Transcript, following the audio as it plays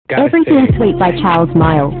Everything Sweet by Charles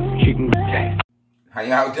Miles. How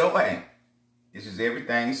y'all doing? This is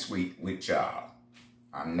Everything Sweet with Charles.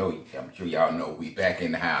 I'm sure y'all know we back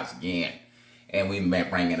in the house again, and we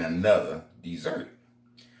bringing another dessert.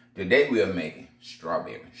 Today we are making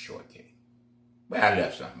strawberry shortcake. Well, I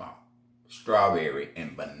left something off. Strawberry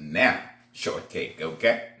and banana shortcake,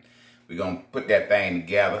 okay? We're going to put that thing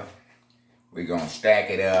together. We're going to stack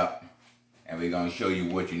it up, and we're going to show you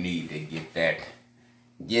what you need to get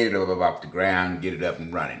it up off the ground, get it up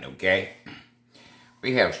and running, okay?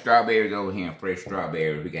 We have strawberries over here, fresh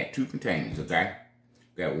strawberries. We got 2 containers, okay?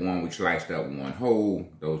 We got one we sliced up, one whole.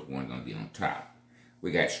 Those ones gonna be on top.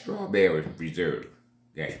 We got strawberry reserve.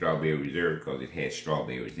 We got strawberry reserve because it has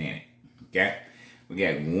strawberries in it, okay? We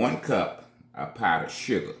got 1 cup of powdered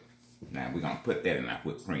sugar. Now we're gonna put that in our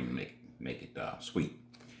whipped cream to make it sweet.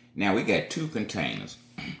 Now we got 2 containers,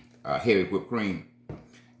 heavy whipped cream.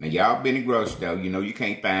 Now y'all been in the grocery store, you know you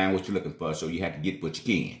can't find what you're looking for, so you have to get what you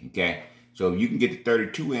can, okay? So if you can get the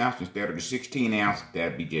 32 ounce instead of the 16 ounce,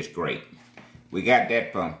 that'd be just great. We got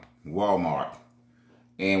that from Walmart.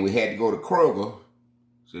 And we had to go to Kroger.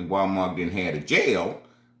 Since Walmart didn't have the gel,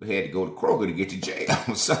 we had to go to Kroger to get the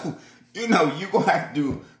gel. So, you know, you're going to have to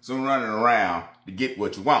do some running around to get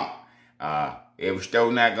what you want. Every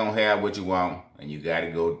store not going to have what you want, and you got to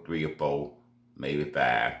go 3 or 4, maybe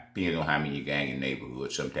 5, depending on how many you got in your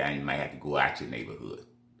neighborhood. Sometimes you might have to go out your neighborhood.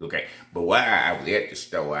 Okay, but while I was at the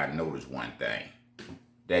store, I noticed one thing.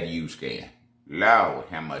 That U-scan. Lord,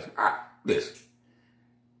 how much? Listen,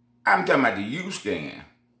 I'm talking about the U-scan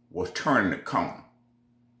was turning the corner.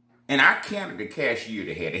 And I counted the cashier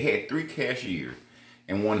they had. They had 3 cashiers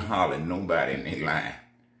and one hollering, nobody in their line.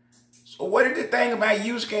 So what is the thing about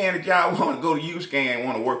U-scan that y'all want to go to U-scan and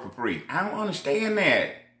want to work for free? I don't understand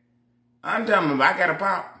that. I'm telling you, if I got a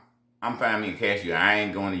pop, I'm finding me a cashier. I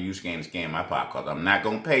ain't going to U-scan to scan my pop because I'm not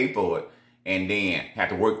going to pay for it and then have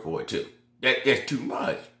to work for it too. That's too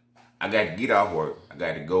much. I got to get off work. I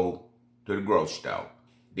got to go to the grocery store.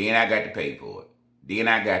 Then I got to pay for it. Then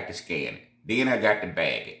I got to scan it. Then I got to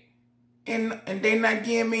bag it. And they not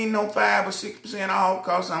giving me no 5 or 6% off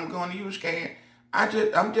because I'm going to U-scan. I'm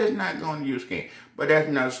just not going to U-scan. But that's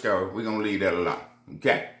another story. We're going to leave that alone.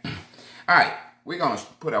 Okay? All right. We're going to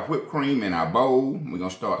put our whipped cream in our bowl. We're going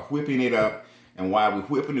to start whipping it up. And while we're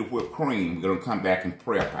whipping the whipped cream, we're going to come back and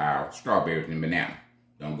prep our strawberries and banana.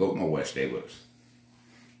 Don't go nowhere. Stay with us.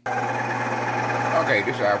 Okay,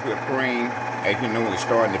 this is our whipped cream. As you know, it's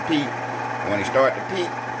starting to peak. When it starts to peak,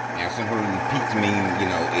 now sometimes peaks mean, you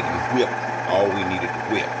know, it whipped all we needed to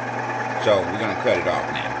whip. So we're going to cut it off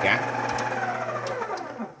now, okay?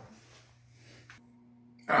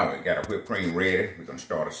 Oh, we got our whipped cream ready. We're going to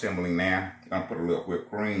start assembling now. I'm going to put a little whipped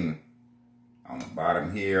cream on the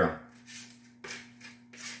bottom here.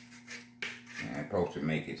 And I'm supposed to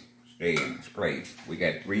make it stay in its place. We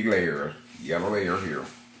got 3 layers, yellow layer here,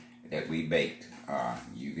 that we baked.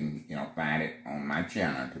 You can, find it on my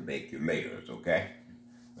channel to bake your layers, okay?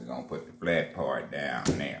 We're going to put the flat part down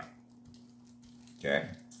there. Okay?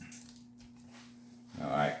 All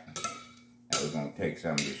right. Now we're going to take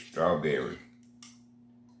some of this strawberry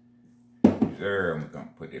reserve, and we're going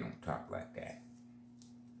to put it on top like that.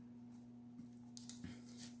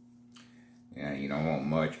 Yeah, you don't want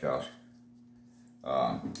much because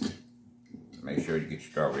make sure you get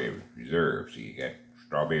strawberry reserve. So you got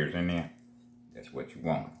strawberries in there. That's what you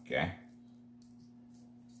want, okay?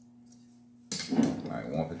 All right,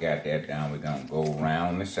 once we got that down, we're going to go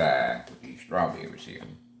around the side with these strawberries here.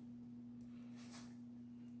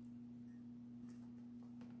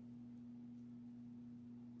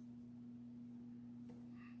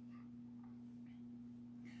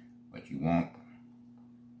 But you want,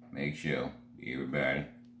 make sure everybody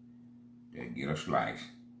that get a slice,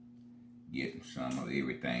 get some of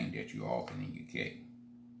everything that you offer in your cake.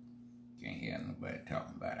 Can't hear nobody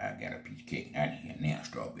talking about it. I got a piece of cake. I need a now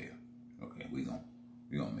strawberry. Okay, we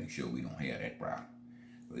gonna make sure we don't have that problem.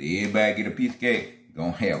 So everybody get a piece of cake,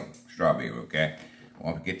 gonna have strawberry, okay?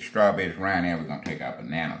 Once we get the strawberries around there, we're gonna take our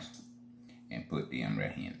bananas and put them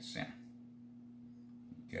right here in the center.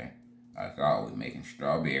 Okay? Like always, making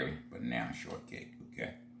strawberry banana shortcake,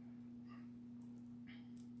 okay?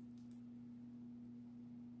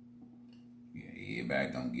 Yeah, everybody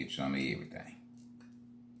gonna get some of everything.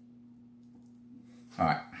 All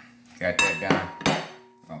right, got that done.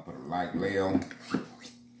 I'm gonna put a light layer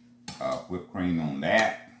of whipped cream on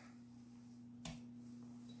that.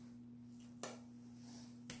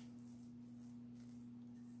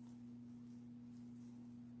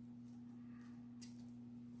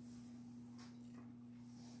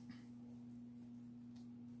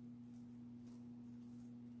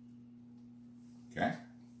 Okay.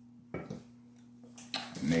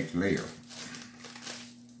 next layer.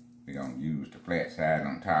 We're going to use the flat side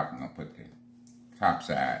on top. We're going to put the top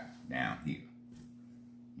side down here.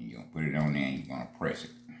 You're going to put it on there and you're going to press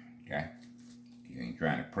it. Okay? You ain't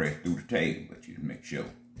trying to press through the table, but you make sure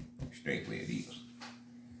you stay where it is.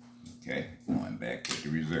 Okay? Going back with the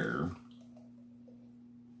reserve.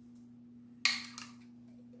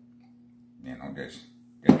 Man,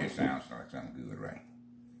 that just sounds like something good, right?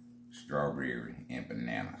 Strawberry and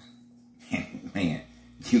bananas. Man,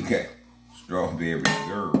 you got strawberry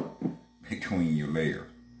reserve between your layers.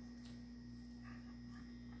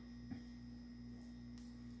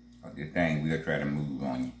 This thing we'll try to move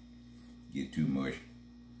on you. Get too much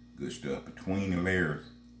good stuff between the layers,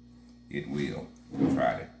 it will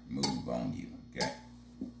try to move on you, okay?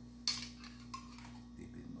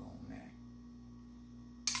 Dip it on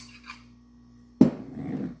that.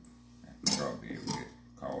 Man, that strawberry is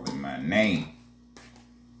calling my name.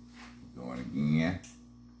 Going again.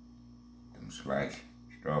 Them sliced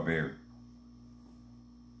strawberry.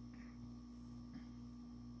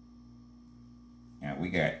 Now we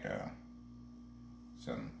got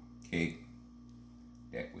some cake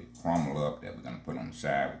that we crumble up that we're going to put on the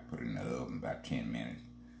side. We put it in the oven about 10 minutes.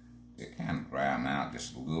 They kind of dry them out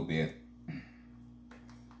just a little bit.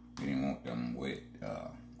 We didn't want them wet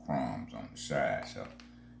crumbs on the side, so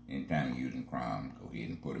anytime you're using crumbs, go ahead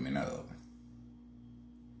and put them in the oven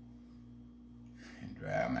and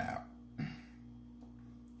dry them out. Then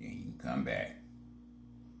you can come back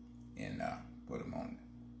and put them on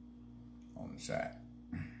the side.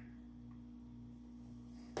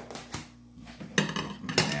 Put some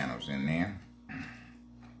bananas in there.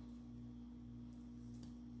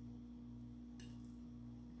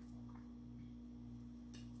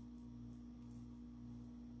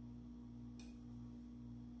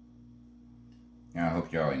 I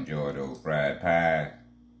hope y'all enjoyed those fried pies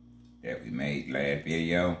that we made last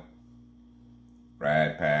video.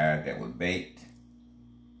 Fried pies that were baked.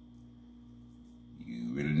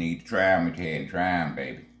 You really need to try them if you hadn't tried them,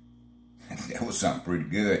 baby. That was something pretty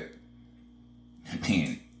good. And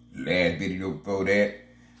then, last video before that,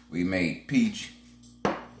 we made peach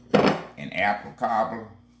and apple cobbler.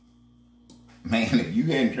 Man, if you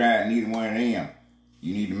hadn't tried neither one of them,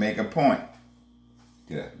 you need to make a point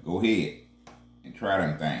to go ahead and try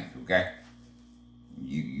them things, okay?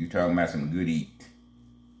 You talking about some good eat.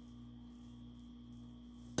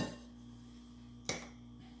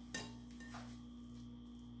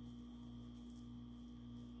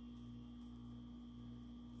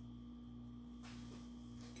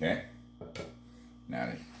 Okay, now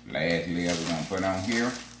the last layer we're going to put on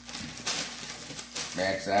here,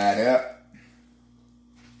 back side up.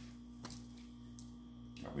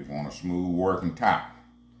 We want a smooth working top.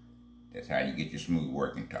 That's how you get your smooth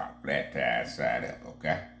working top, flat side up,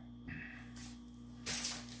 okay?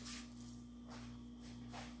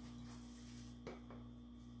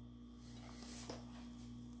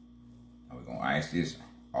 Now we're going to ice this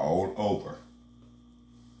all over.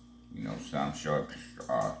 You know, some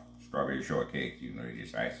strawberry shortcake, you know, they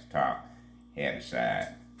just ice the top, have the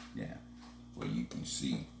side, yeah, where you can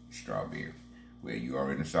see strawberry. Where you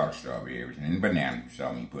already saw the strawberries and the banana, you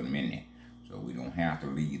saw me put them in there. So we don't have to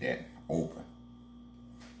leave that open.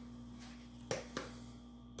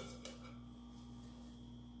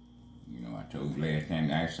 You know, I told you last time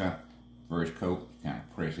that I saw first coat, kind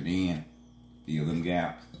of press it in, fill them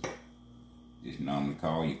gaps. This normally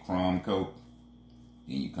call your crumb coat.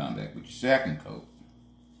 Then you come back with your second coat.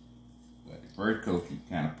 But the first coat you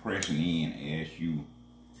kind of pressing in as you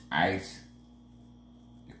ice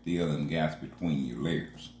to fill them gaps between your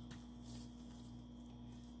layers.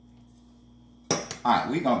 Alright,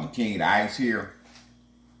 we're going to continue to ice here.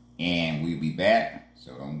 And we'll be back.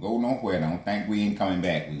 So don't go nowhere. Don't think we ain't coming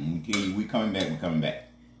back. We tell you we coming back, we're coming back.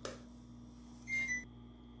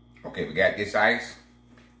 Okay, we got this ice.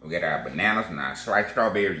 We got our bananas and our sliced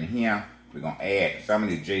strawberries in here. We're going to add some of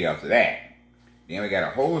the gel to that. Then we got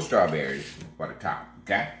our whole strawberries for the top,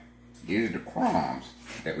 okay? These are the crumbs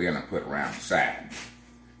that we're going to put around the side.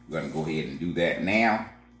 We're going to go ahead and do that now.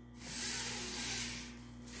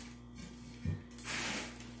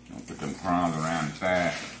 I'm going to put some crumbs around the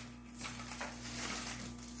side.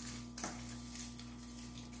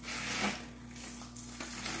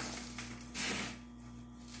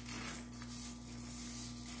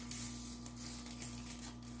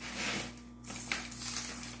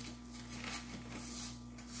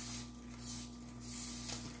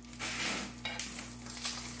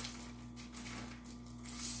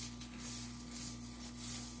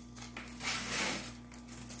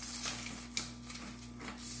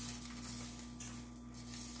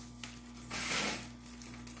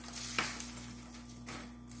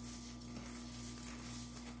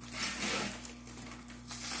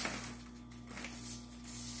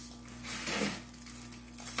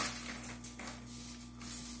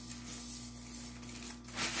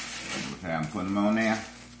 how I'm putting them on there.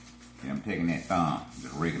 And I'm taking that thumb,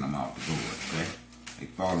 just rigging them off the board, okay? They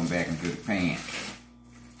falling back into the pan.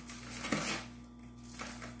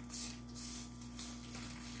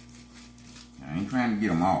 I ain't trying to get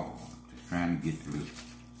them all, just trying to get the little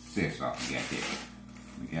zest off. We got that.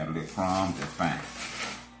 We got a little crumbs, that's fine.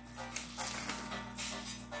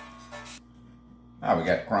 Now we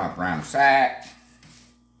got the crumbs around the side.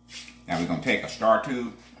 Now we're gonna take a star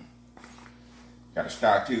tube. Got a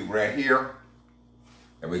star tube right here.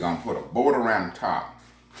 And we're gonna put a border around the top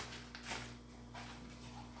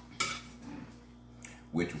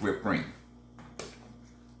with whipped cream.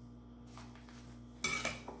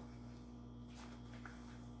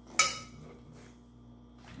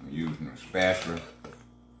 I'm using a spatula,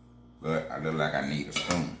 but I look like I need a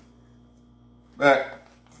spoon. But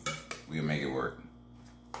we'll make it work.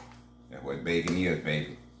 That's what baking is,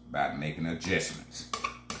 baby. About making adjustments.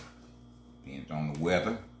 Depends on the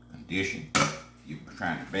weather, condition. You're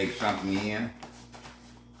trying to bake something in,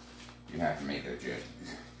 you have to make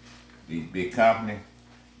adjustments. These big companies,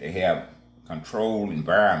 they have controlled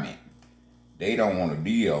environment. They don't want to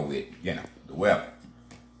deal with, the weather.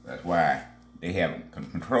 That's why they have a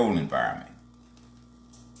controlled environment.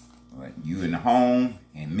 But you in the home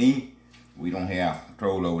and me, we don't have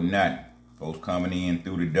control over nothing. Folks coming in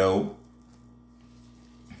through the door.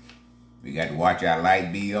 We got to watch our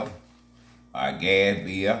light bill, our gas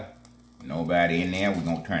bill. Nobody in there, we're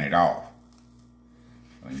going to turn it off.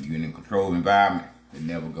 When you're in a controlled environment, it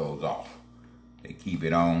never goes off. They keep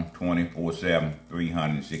it on 24/7,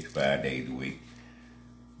 365 days a week.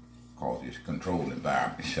 Because it's a controlled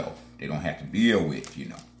environment, so they don't have to deal with,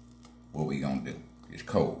 what we going to do. It's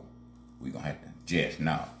cold. We're going to have to adjust.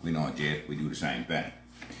 No, we don't adjust, we do the same thing.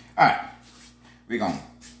 Alright, we're going to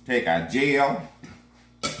take our gel.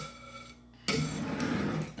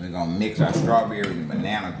 We're going to mix our strawberries and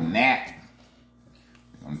bananas in that.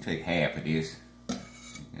 We're going to take half of this. We're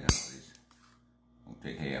going to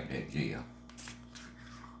take half of that gel.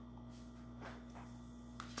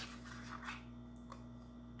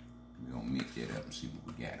 We're going to mix that up and see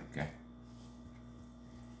what we got, okay?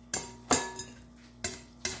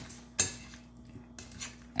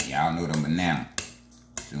 And y'all know them bananas.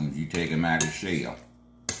 As soon as you take them out of the shell,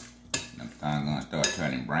 them things going to start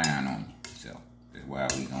turning brown on you. So that's why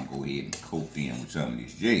we're going to go ahead and coat them with some of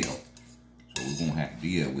this gel. So we won't have to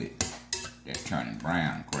deal with that turning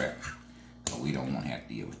brown crap. So we don't want to have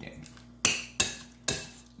to deal with that.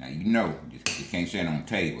 Now you can't set it on the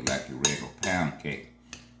table like your regular pound cake.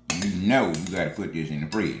 You got to put this in the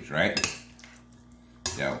fridge, right?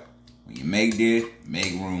 So when you make this,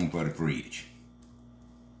 make room for the fridge.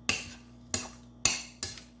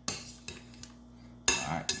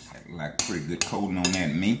 Alright, like a pretty good coating on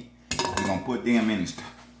that meat. We're going to put them in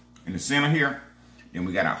the center here. Then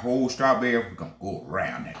we got our whole strawberry. We're going to go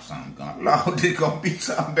around that something. Lord, this going to be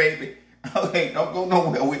something, baby. Okay, don't go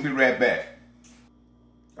nowhere. We'll be right back.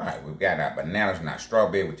 Alright, we've got our bananas and our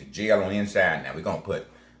strawberry with the gel on the inside. Now we're going to put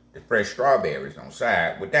the fresh strawberries on the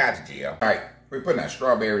side without the gel. Alright, we're putting our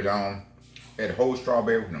strawberries on. That whole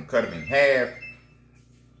strawberry, we're going to cut them in half.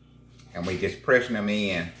 And we're just pressing them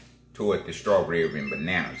in toward the strawberry and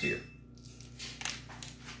bananas here.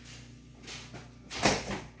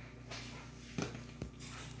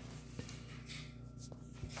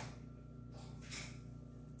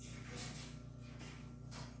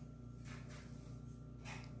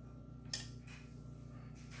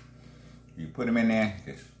 You put them in there,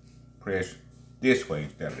 just press this way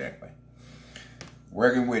instead of that way.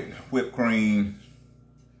 Working with whipped cream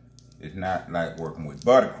is not like working with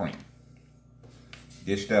buttercream.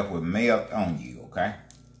 This stuff will melt on you, okay?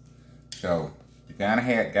 So you got to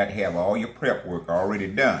have all your prep work already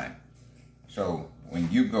done. So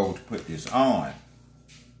when you go to put this on,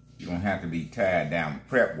 you don't have to be tied down with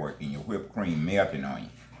prep work and your whipped cream melting on you.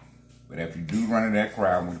 But if you do run into that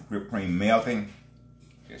crowd with whipped cream melting,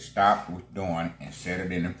 just stop what you're doing and set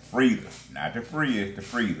it in the freezer. Not the fridge, the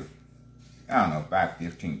freezer. I don't know, about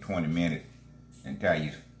 15-20 minutes until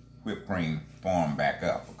your whipped cream form back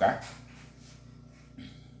up, okay?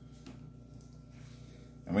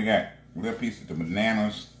 And we got little pieces of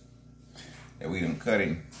bananas that we done cut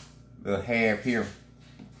in little half here.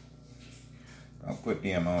 I'll put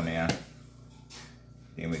them on there.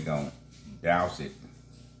 Then we're gonna douse it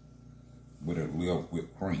with a little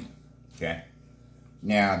whipped cream, okay?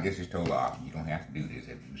 Now, this is total off. You don't have to do this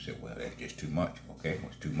if you say, well, that's just too much. Okay,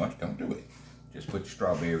 what's too much, don't do it. Just put your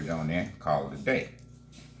strawberries on there and call it a day.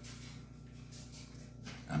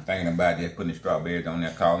 I'm thinking about just putting the strawberries on there,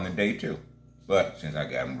 calling it a day too. But since I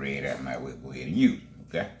got them red, I might well go ahead and use them,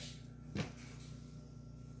 okay?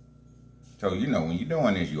 So, you know, when you're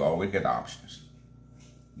doing this, you always get options.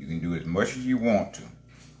 You can do as much as you want to.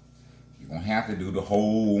 You don't have to do the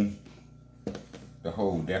whole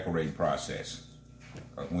decorating process.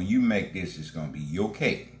 When you make this, it's going to be your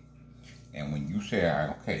cake. And when you say,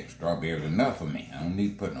 okay, strawberries enough for me, I don't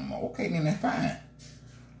need to put no more. Okay, then that's fine.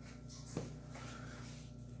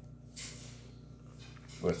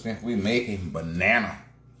 But since we're making banana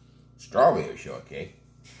strawberry shortcake,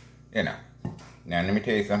 you know. Now let me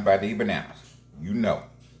tell you something about these bananas. You know,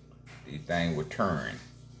 these things will turn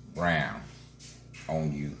brown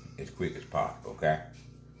on you as quick as possible, okay?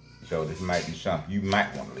 So this might be something you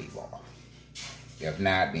might want to leave off. If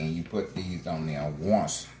not, then you put these on there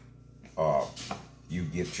once you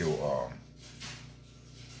get your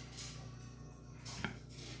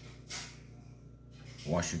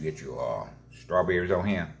strawberries on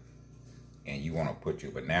here, and you want to put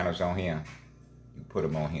your bananas on here, you put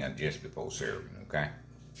them on here just before serving, okay?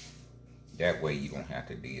 That way you don't have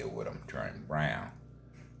to deal with them turning brown.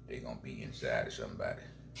 They're going to be inside of somebody.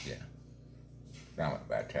 Yeah. By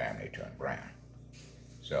the time they turn brown.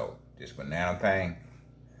 So this banana thing,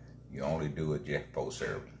 you only do it just before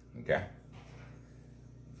serving, okay?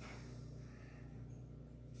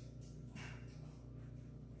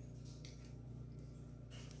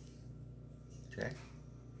 Okay.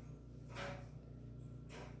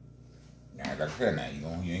 Now, like I said, now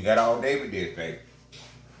you ain't got all day with this, baby.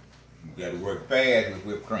 You got to work fast with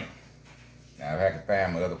whipped cream. Now, if I can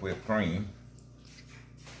find my other whipped cream,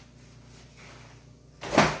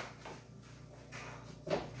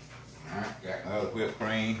 alright, got my other whipped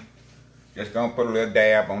cream. Just gonna put a little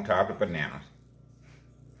dab on top of the bananas.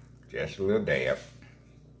 Just a little dab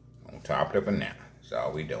on top of the banana. That's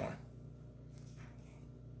all we doing.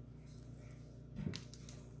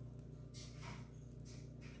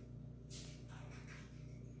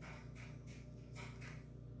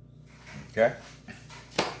 Okay?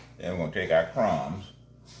 Then we're going to take our crumbs,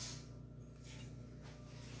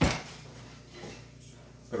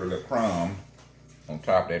 put a little crumb on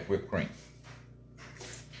top of that whipped cream.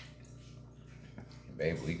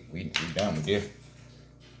 Baby, we done with this.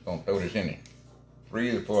 Gonna throw this in the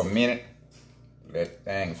freezer for a minute, let the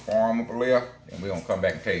thing form up a little, and we're gonna come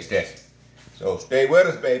back and taste test. So stay with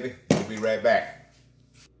us, baby. We'll be right back.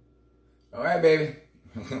 All right, baby.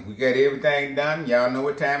 We got everything done. Y'all know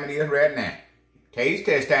what time it is right now. Taste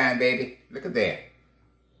test time, baby. Look at that.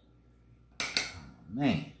 Oh,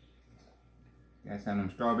 man. Got some of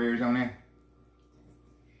them strawberries on there.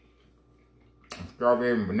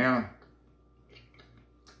 Strawberry and banana.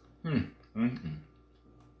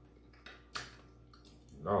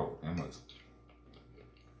 Lord,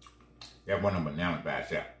 that wasn't a banana by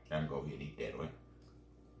itself. I can go ahead and eat that way.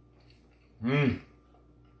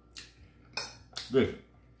 Listen.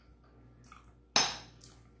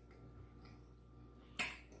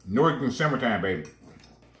 You know it's been summertime, baby.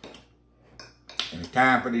 And it's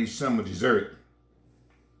time for these summer dessert.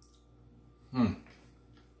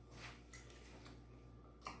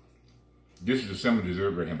 This is the summer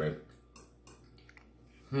dessert right here,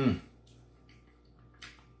 baby.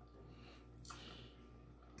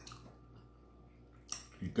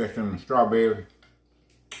 You got some strawberry.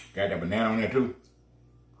 Got that banana on there too.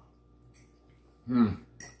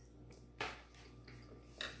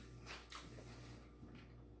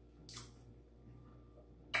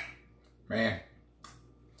 Man,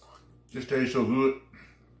 this tastes so good.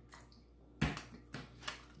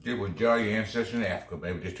 This would jar your ancestors in Africa,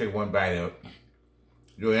 baby. Just take one bite of it.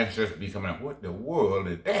 Your ancestors be coming out, what the world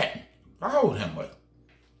is that? Oh, how much?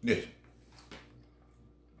 This.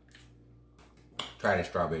 Try this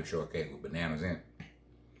strawberry shortcake with bananas in it.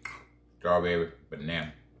 Strawberry,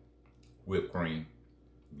 banana, whipped cream.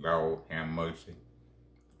 Lord have mercy.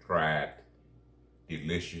 Try it.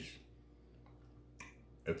 Delicious.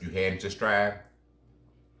 If you hadn't subscribed,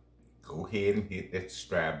 go ahead and hit that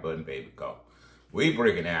subscribe button, baby, because we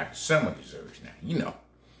breaking out summer desserts now. You know,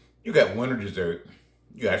 you got winter dessert,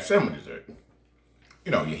 you got summer dessert.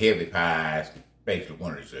 You know, your heavy pies, basically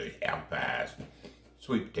winter dessert, apple pies,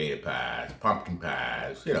 sweet potato pies, pumpkin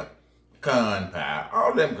pies, you know, pecan pie,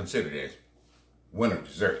 all of them considered as winter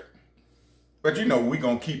dessert. But you know, we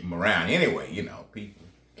gonna keep them around anyway, you know, people,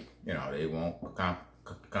 you know, they want pecan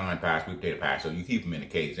pie, sweet potato pie, so you keep them in the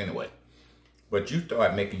case anyway. But you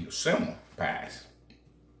start making your summer pies,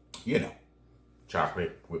 you know,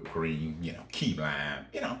 chocolate, whipped cream, you know, key lime,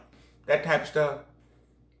 you know, that type of stuff.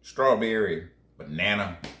 Strawberry,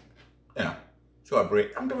 banana, you know,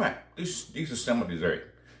 shortbread. I'm talking about these are summer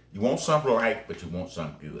dessert. You want something light, but you want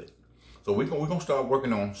something good. So we're gonna start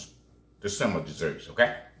working on the summer desserts,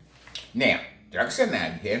 okay? Now, like I said, now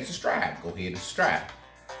you hadn't subscribed, go ahead and subscribe.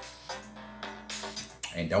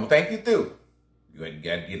 And don't think you through. You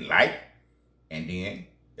got to get like, and then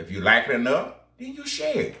if you like it enough, then you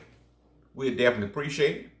share it. We'll definitely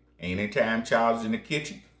appreciate it. Anytime Charles is in the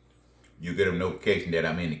kitchen, you get a notification that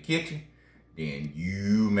I'm in the kitchen, then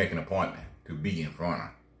you make an appointment to be in front of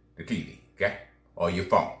the TV, okay? Or your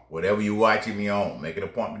phone, whatever you're watching me on, make an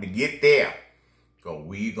appointment to get there. So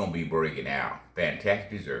we're going to be breaking out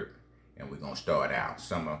fantastic dessert, and we're going to start our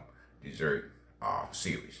summer dessert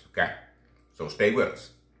series, okay? So stay with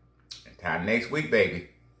us. Until next week, baby,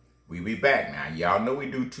 we'll be back now. Y'all know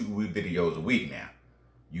we do 2 videos a week now.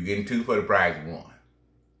 You getting 2 for the price of 1.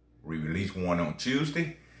 We release one on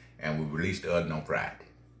Tuesday, and we release the other on Friday.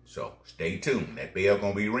 So stay tuned. That bell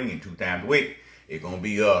gonna be ringing 2 times a week. It's gonna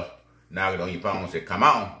be knocking on your phone and say, come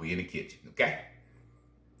on, we in the kitchen, okay?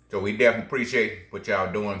 So we definitely appreciate what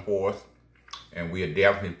y'all doing for us. And we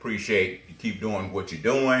definitely appreciate you keep doing what you're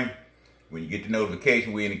doing. When you get the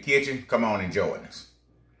notification we in the kitchen, come on and join us.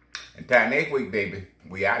 Until next week, baby,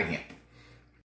 we out of here.